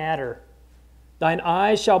like an adder. Thine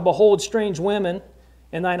eyes shall behold strange women,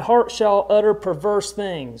 and thine heart shall utter perverse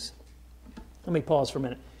things. Let me pause for a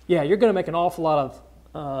minute. Yeah, you're going to make an awful lot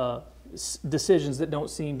of decisions that don't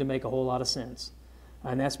seem to make a whole lot of sense.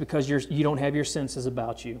 And that's because you don't have your senses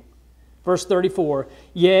about you. Verse 34,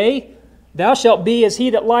 yea, thou shalt be as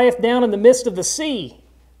he that lieth down in the midst of the sea,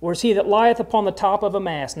 or as he that lieth upon the top of a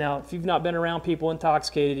mast. Now, if you've not been around people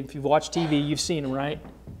intoxicated, if you've watched TV, you've seen them, right?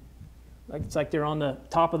 It's like they're on the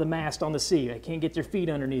top of the mast on the sea. They can't get their feet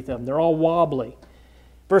underneath them. They're all wobbly.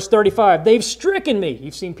 Verse 35, they've stricken me.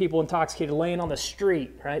 You've seen people intoxicated laying on the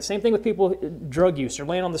street, right? Same thing with people, drug use. They're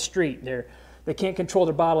laying on the street. They can't control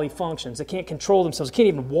their bodily functions. They can't control themselves. They can't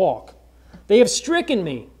even walk. They have stricken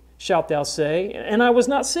me, shalt thou say, and I was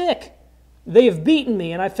not sick. They have beaten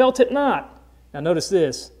me, and I felt it not. Now notice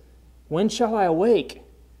this. When shall I awake?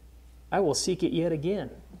 I will seek it yet again.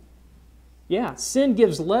 Yeah, sin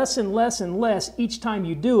gives less and less and less each time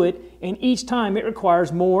you do it, and each time it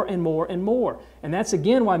requires more and more and more. And that's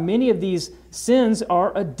again why many of these sins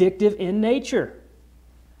are addictive in nature.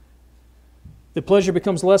 The pleasure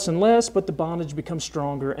becomes less and less, but the bondage becomes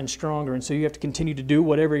stronger and stronger. And so you have to continue to do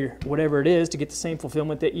whatever it is to get the same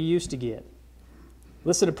fulfillment that you used to get.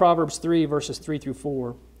 Listen to Proverbs 3, verses 3 through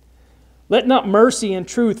 4. Let not mercy and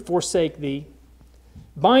truth forsake thee.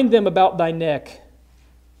 Bind them about thy neck.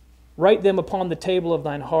 Write them upon the table of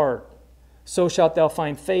thine heart. So shalt thou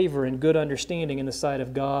find favor and good understanding in the sight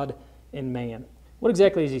of God and man. What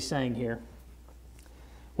exactly is he saying here?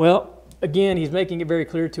 Well, again, he's making it very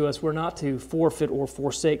clear to us we're not to forfeit or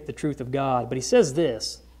forsake the truth of God. But he says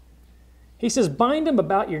this. He says, bind them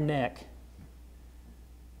about your neck.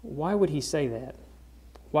 Why would he say that?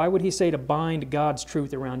 Why would he say to bind God's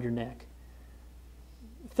truth around your neck?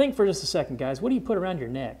 Think for just a second, guys. What do you put around your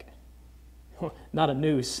neck? Not a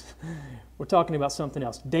noose. We're talking about something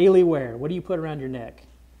else. Daily wear. What do you put around your neck?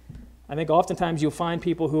 I think oftentimes you'll find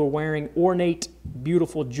people who are wearing ornate,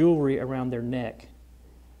 beautiful jewelry around their neck.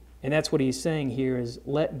 And that's what he's saying here is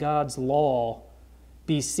let God's law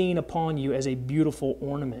be seen upon you as a beautiful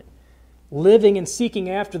ornament. Living and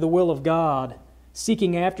seeking after the will of God,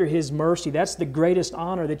 seeking after His mercy, that's the greatest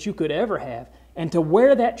honor that you could ever have. And to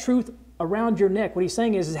wear that truth around your neck, what he's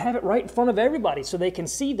saying is have it right in front of everybody so they can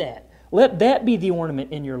see that. Let that be the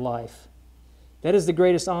ornament in your life. That is the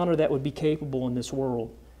greatest honor that would be capable in this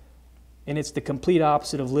world. And it's the complete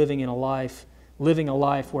opposite of living a life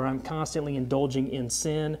where I'm constantly indulging in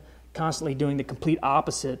sin, constantly doing the complete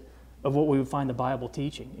opposite of what we would find the Bible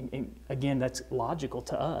teaching. And again, that's logical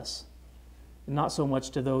to us, not so much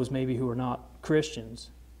to those maybe who are not Christians.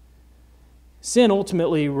 Sin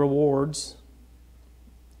ultimately rewards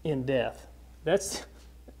in death. That's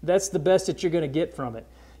the best that you're going to get from it.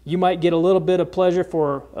 You might get a little bit of pleasure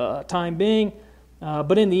for time being,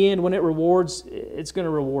 but in the end, when it rewards, it's going to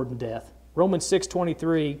reward in death. Romans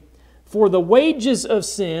 6:23, for the wages of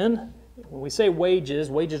sin, when we say wages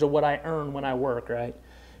are what I earn when I work, right?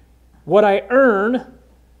 What I earn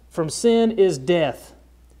from sin is death,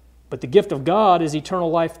 but the gift of God is eternal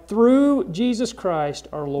life through Jesus Christ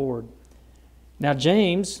our Lord. Now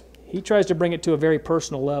James, he tries to bring it to a very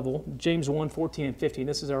personal level. James 1:14 and 15,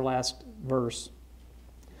 this is our last verse.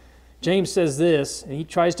 James says this, and he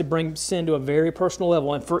tries to bring sin to a very personal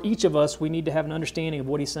level. And for each of us, we need to have an understanding of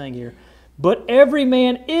what he's saying here. But every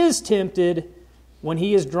man is tempted when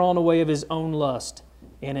he is drawn away of his own lust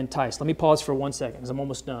and enticed. Let me pause for 1 second because I'm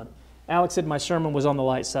almost done. Alex said my sermon was on the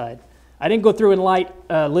light side. I didn't go through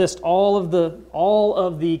and list all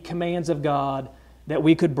of the commands of God that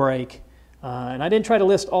we could break. And I didn't try to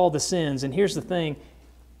list all the sins. And here's the thing.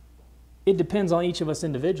 It depends on each of us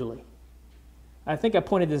individually. I think I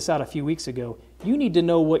pointed this out a few weeks ago. You need to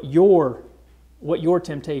know what your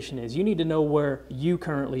temptation is. You need to know where you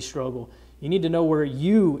currently struggle. You need to know where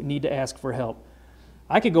you need to ask for help.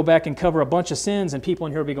 I could go back and cover a bunch of sins and people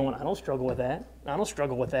in here will be going, I don't struggle with that. I don't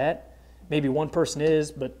struggle with that. Maybe one person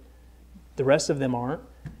is, but the rest of them aren't.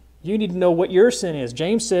 You need to know what your sin is.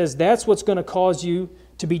 James says that's what's going to cause you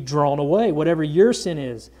to be drawn away, whatever your sin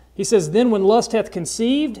is. He says, then when lust hath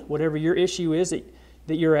conceived, whatever your issue is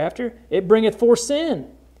that you're after, it bringeth forth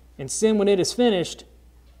sin. And sin, when it is finished,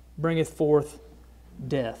 bringeth forth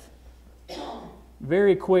death.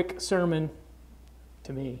 Very quick sermon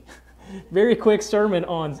to me. Very quick sermon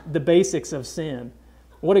on the basics of sin.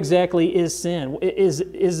 What exactly is sin?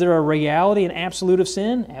 Is there a reality, an absolute of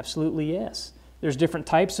sin? Absolutely yes. There's different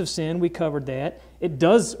types of sin. We covered that. It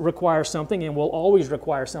does require something and will always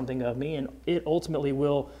require something of me, and it ultimately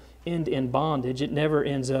will end in bondage. It never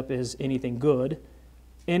ends up as anything good.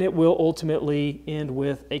 And it will ultimately end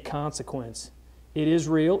with a consequence. It is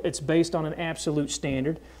real. It's based on an absolute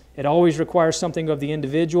standard. It always requires something of the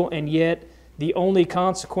individual, and yet the only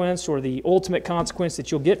consequence or the ultimate consequence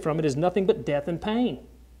that you'll get from it is nothing but death and pain.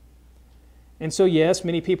 And so, yes,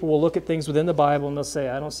 many people will look at things within the Bible and they'll say,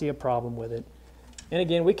 I don't see a problem with it. And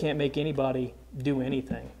again, we can't make anybody do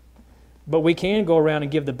anything. But we can go around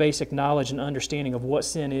and give the basic knowledge and understanding of what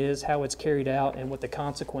sin is, how it's carried out, and what the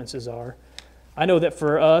consequences are. I know that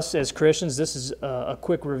for us as Christians, this is a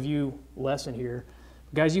quick review lesson here.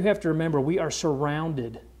 Guys, you have to remember we are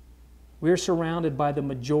surrounded by the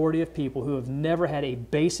majority of people who have never had a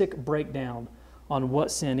basic breakdown on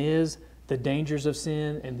what sin is, the dangers of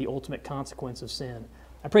sin, and the ultimate consequence of sin.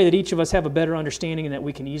 I pray that each of us have a better understanding and that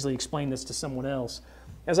we can easily explain this to someone else.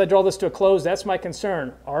 As I draw this to a close, that's my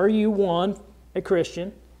concern. Are you, one, a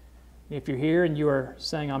Christian? If you're here and you are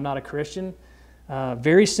saying, I'm not a Christian,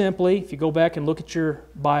 very simply, if you go back and look at your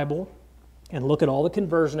Bible and look at all the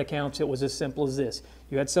conversion accounts, it was as simple as this.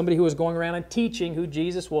 You had somebody who was going around and teaching who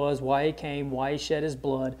Jesus was, why He came, why He shed His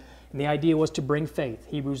blood, and the idea was to bring faith,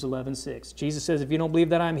 Hebrews 11:6. Jesus says, if you don't believe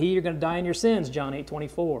that I'm He, you're going to die in your sins, John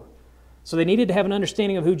 8:24. So they needed to have an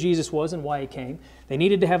understanding of who Jesus was and why He came. They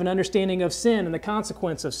needed to have an understanding of sin and the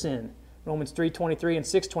consequence of sin. Romans 3:23 and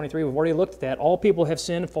 6:23, we've already looked at that. All people have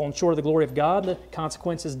sinned and fallen short of the glory of God. The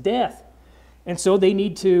consequence is death. And so they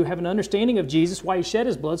need to have an understanding of Jesus, why He shed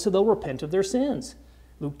His blood, so they'll repent of their sins.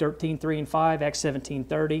 Luke 13:3 and 5, Acts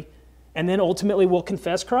 17:30. And then ultimately we'll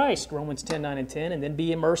confess Christ, Romans 10:9 and 10, and then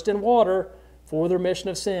be immersed in water for the remission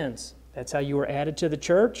of sins. That's how you were added to the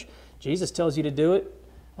church. Jesus tells you to do it.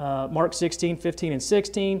 Mark 16:15 and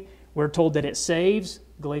 16, we're told that it saves.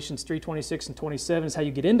 Galatians 3:26 and 27 is how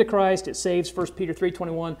you get into Christ. It saves. 1 Peter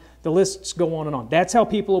 3:21. The lists go on and on. That's how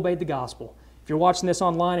people obeyed the gospel. If you're watching this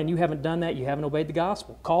online and you haven't done that, you haven't obeyed the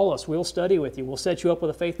gospel. Call us. We'll study with you. We'll set you up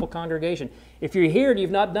with a faithful congregation. If you're here and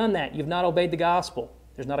you've not done that, you've not obeyed the gospel.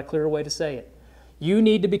 There's not a clearer way to say it. You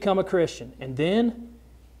need to become a Christian. And then,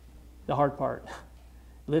 the hard part,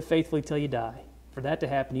 live faithfully till you die. For that to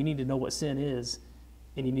happen, you need to know what sin is,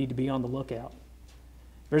 and you need to be on the lookout.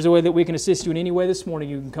 If there's a way that we can assist you in any way this morning,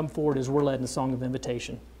 you can come forward as we're led in a song of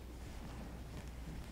invitation.